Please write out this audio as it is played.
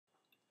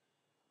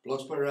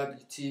BlogSpot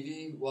Rugby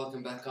TV,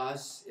 welcome back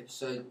guys,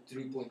 episode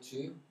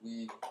 3.2.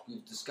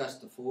 We've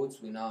discussed the forwards,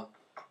 we're now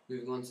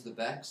moving on to the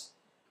backs.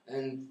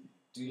 And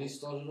do you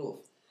start it off?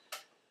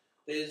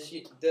 There's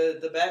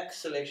the back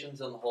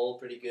selections on the whole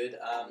pretty good.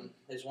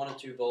 There's one or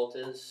two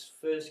bolters.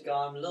 First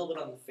guy I'm a little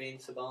bit on the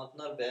fence about,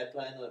 not a bad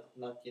player,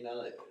 not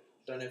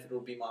don't know if it'll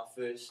be my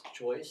first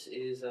choice,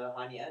 is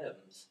Heine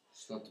Adams.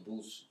 It's not the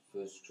Bulls'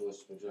 first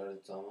choice majority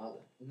of the time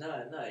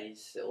either. No,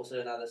 he's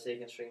also another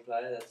second string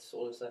player that's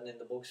all of a sudden in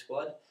the book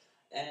squad.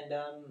 And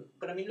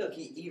but I mean, look,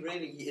 he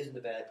really isn't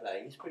a bad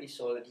player. He's pretty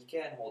solid. He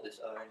can hold his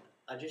own.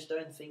 I just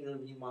don't think it'll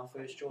be my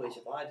first choice.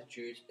 If I had to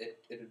choose, it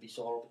would be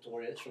Saul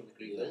Pretorius from the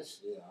Grippers.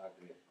 Yeah, I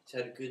agree. He's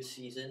had a good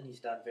season. He's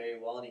done very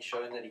well, and he's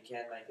shown that he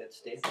can make that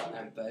step up.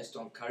 And based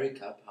on Curry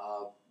Cup,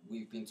 how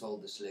we've been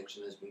told the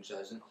selection has been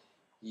chosen,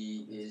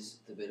 he is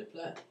the better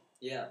player.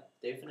 Yeah,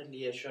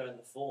 definitely has shown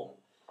the form.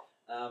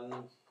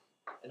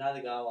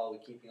 Another guy, while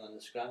we're keeping on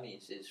the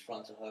scrummies, is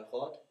Franz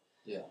Hooggaard.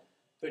 Yeah.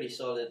 Pretty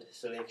solid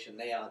selection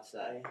there, I'd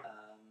say.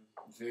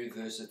 Very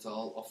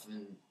versatile,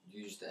 often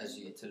used as a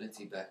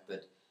utility back,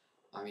 but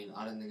I mean,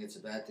 I don't think it's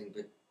a bad thing,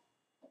 but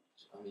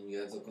I mean, you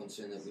have the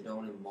concern that we don't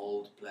want to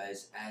mould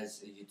players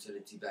as a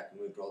utility back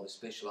and we'd rather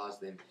specialise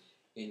them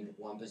in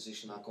one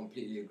position. I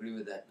completely agree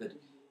with that, but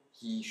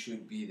he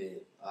should be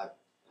there,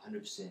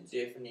 100%.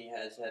 Definitely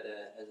has had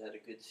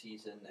a good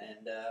season,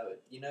 and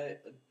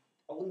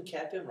I wouldn't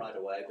cap him right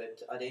away, but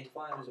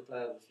identify him as a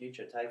player of the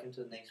future, take him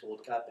to the next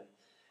World Cup, and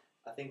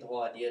I think the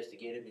whole idea is to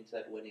get him into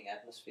that winning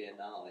atmosphere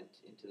now,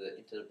 into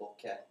the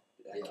Bobcat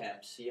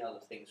camp, see how the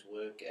things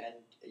work, and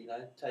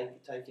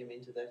take him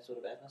into that sort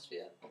of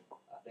atmosphere.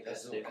 I think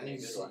that's definitely a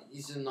good one.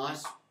 He's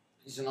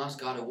a nice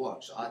guy to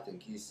watch. I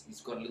think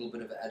he's got a little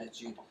bit of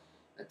attitude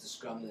at the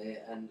scrum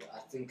there, and I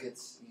think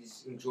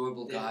he's an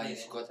enjoyable guy.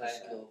 He's got the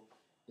skill.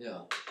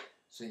 Yeah,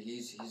 so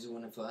he's a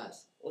winner for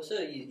us.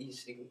 Also,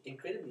 he's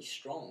incredibly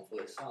strong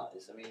for his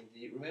size. I mean, do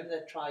you remember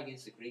that try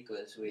against the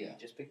Griquas where he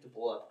just picked the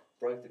ball up,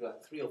 broke the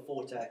 3 or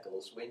 4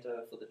 tackles, went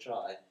over for the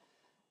try?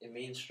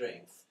 Immense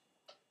strength.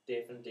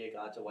 Definitely a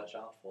guy to watch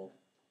out for.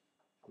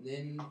 And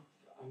then,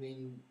 I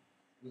mean,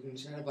 we can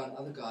chat about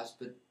other guys,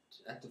 but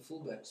at the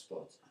fullback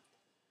spot.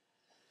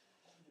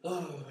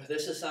 Oh,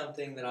 this is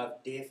something that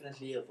I've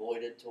definitely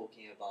avoided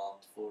talking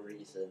about for a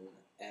reason,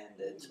 and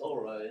it's all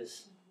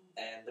Rose.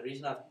 And the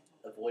reason I've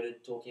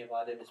avoided talking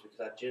about him is because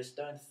I just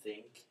don't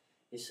think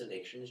his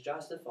selection is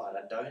justified.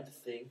 I don't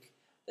think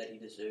that he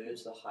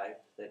deserves the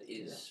hype that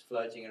is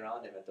floating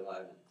around him at the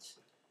moment.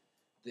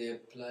 There are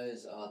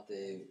players out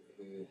there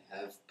who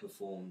have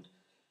performed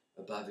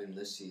above him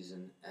this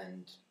season,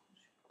 and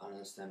I don't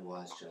understand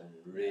why he's chosen.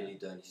 Really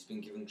don't. He's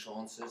been given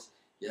chances.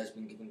 He has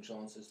been given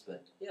chances,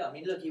 but yeah, I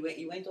mean, look, he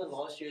went on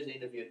last year's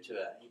interview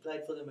tour. He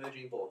played for the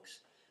Emerging Boks.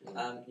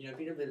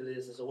 Peter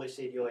Villiers has always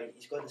said,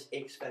 he's got this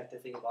X factor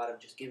thing about him.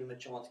 Just give him a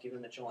chance, give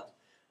him a chance.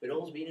 But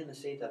all's been in the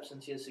setup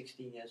since he was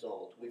 16 years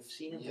old. We've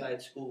seen him play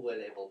at schoolboy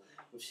level.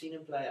 We've seen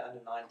him play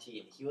under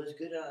 19. He was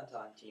good at under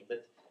 19,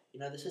 but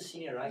this is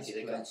senior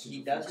rugby.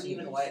 He doesn't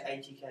even weigh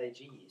 80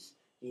 kgs.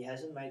 He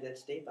hasn't made that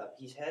step up.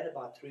 He's had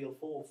about 3 or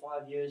 4 or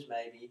 5 years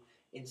maybe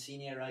in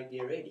senior rugby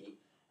already,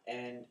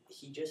 and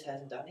he just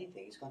hasn't done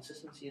anything. His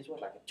consistency is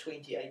like a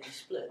 20-80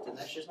 split, and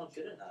that's just not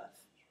good enough.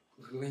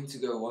 We went to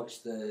go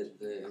watch the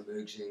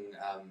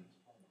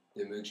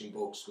emerging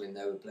Boks when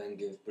they were playing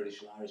against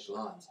British and Irish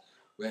Lions.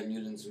 Where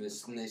Newlands were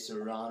sitting there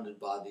surrounded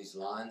by these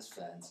Lions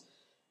fans,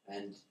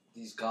 and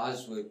these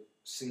guys were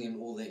singing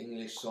all the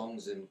English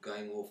songs and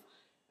going off,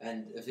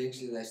 and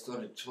eventually they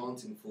started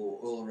chanting for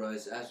Earl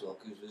Rose as well,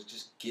 because it was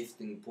just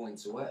gifting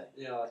points away.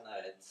 Yeah, no,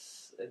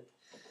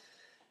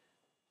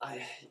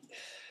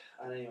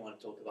 I don't even want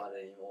to talk about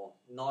it anymore.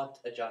 Not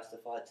a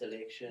justified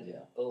selection.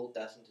 Yeah. Earl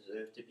doesn't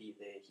deserve to be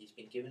there. He's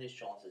been given his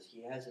chances.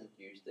 He hasn't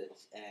used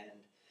it,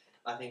 and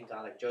I think a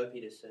guy like Joe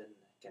Peterson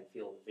can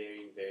feel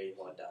very, very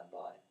hard done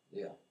by.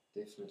 Yeah,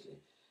 definitely.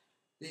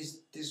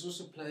 There's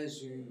also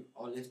players who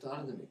are left out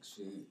of the mix,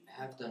 who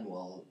have done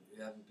well,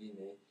 who haven't been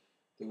there.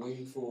 They're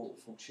waiting for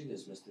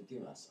Chiles, Mr.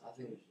 Dimas. I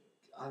think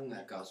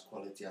that guy's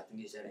quality. I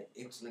think he's had an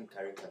excellent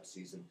Curry Cup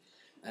season,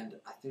 and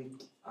I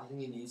think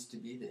he needs to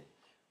be there.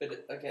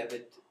 But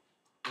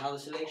now the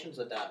selections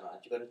are done, right?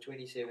 You've got a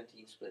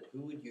 2017 split.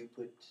 Who would you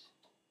put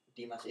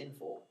Dimas in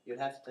for? You'd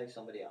have to take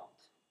somebody out.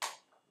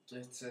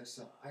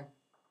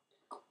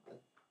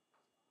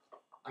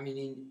 I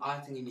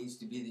think he needs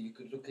to be there. You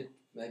could look at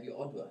maybe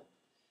Odwa.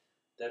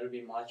 That would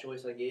be my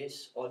choice, I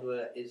guess.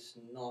 Odwa is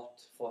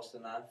not fast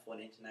enough for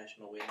an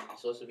international win.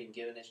 He's also been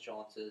given his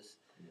chances.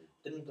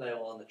 Didn't play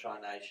well in the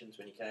Tri-Nations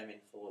when he came in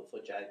for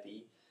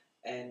JP.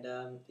 And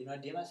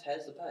Dimas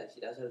has the pace.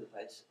 He does have the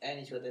pace, and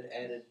he's got that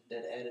added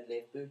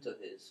left boot of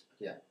his.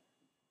 Yeah.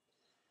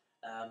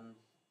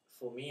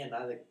 For me,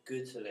 another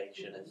good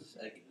selection is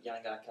a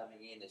young guy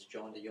coming in is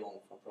John de Jong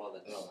from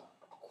Province. Oh,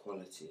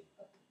 quality.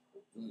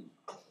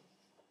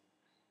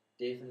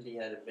 Definitely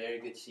had a very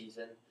good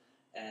season,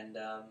 and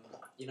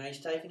he's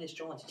taken his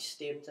chance. He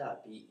stepped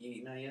up.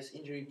 He was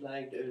injury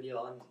plagued early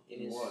on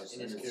in his career.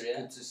 It's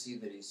good to see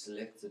that he's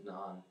selected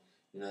now.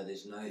 And,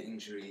 there's no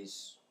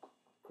injuries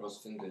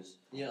Cross fingers.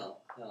 Yeah.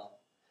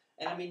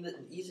 And I mean,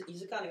 he's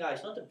the kind of guy.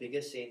 He's not the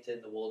biggest centre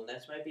in the world, and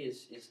that's maybe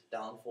his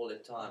downfall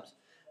at times.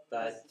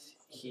 But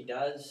he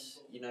does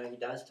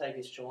take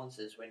his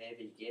chances whenever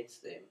he gets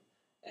them.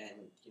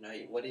 And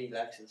what he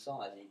lacks in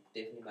size, he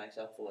definitely makes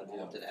up for it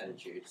with an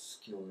attitude,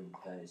 skill and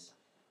pace,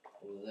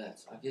 all of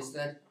that. I guess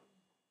that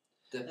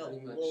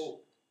pretty much. Well,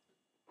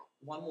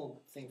 one more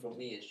thing from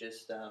me is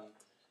just,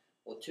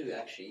 or two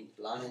actually.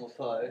 Lionel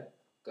Poe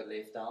got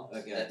left out.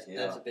 Okay,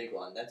 that's a big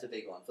one. That's a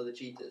big one for the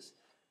Cheetahs.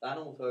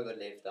 Lionel Poe got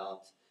left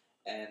out,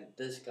 and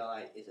this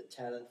guy is a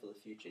talent for the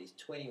future. He's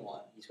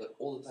 21. He's got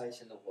all the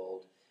pace in the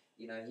world.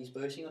 He's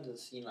bursting onto the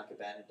scene like a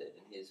bandit did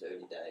in his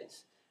early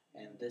days.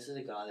 And this is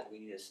a guy that we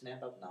need to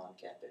snap up now and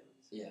cap him.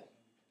 Yeah.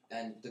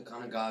 And the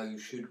kind of guy who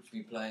should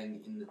be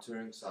playing in the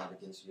touring side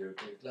against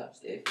European clubs.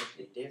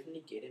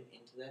 Definitely get him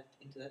into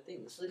that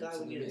thing. This is a guy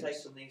we need to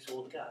take to the next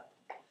World Cup.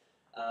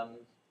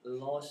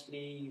 Last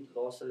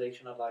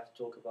selection I'd like to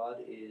talk about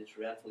is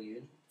Riyad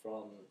Falyun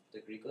from the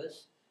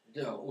Griquas.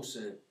 Yeah,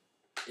 also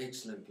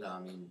excellent player.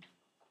 I mean,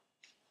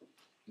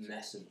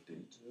 massive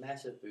boot.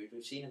 Massive boot.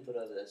 We've seen him put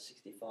over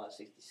 65,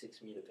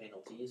 66 metre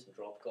penalties and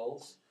drop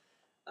goals.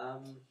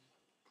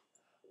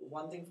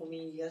 One thing for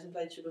me, he hasn't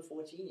played Super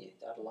 14 yet.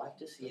 I'd like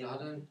to see him.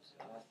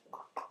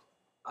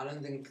 I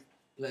don't think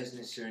players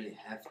necessarily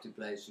have to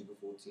play Super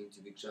 14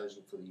 to be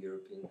chosen for the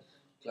European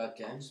club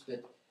games.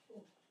 But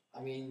I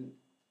mean,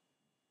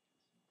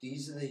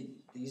 these are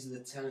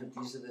the talent.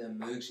 These are the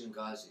emerging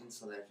guys in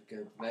South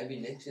Africa. Maybe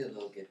next year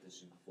they'll get the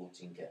Super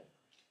 14 game.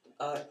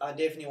 I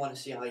definitely want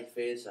to see how he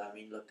fares. I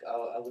mean, look,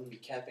 I wouldn't be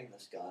capping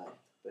this guy.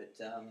 But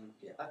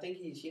I think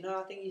he's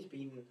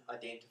been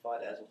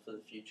identified as for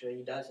the future.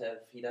 He does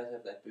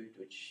have that boot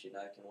which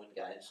can win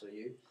games for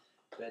you.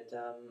 But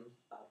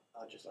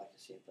I'd just like to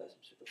see him play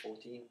some Super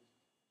 14.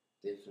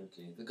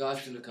 Definitely, the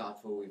guys to look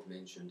out for we've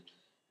mentioned,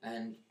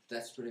 and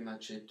that's pretty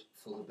much it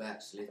for the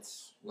backs.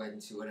 Let's wait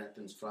and see what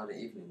happens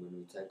Friday evening when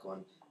we take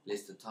on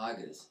Leicester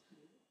Tigers.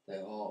 They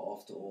are,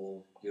 after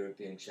all,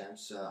 European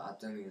champs, so I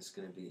don't think it's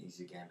going to be an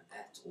easy game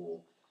at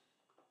all.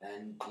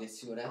 And let's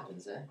see what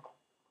happens, eh?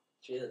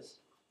 Cheers.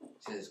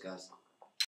 Cheers, guys.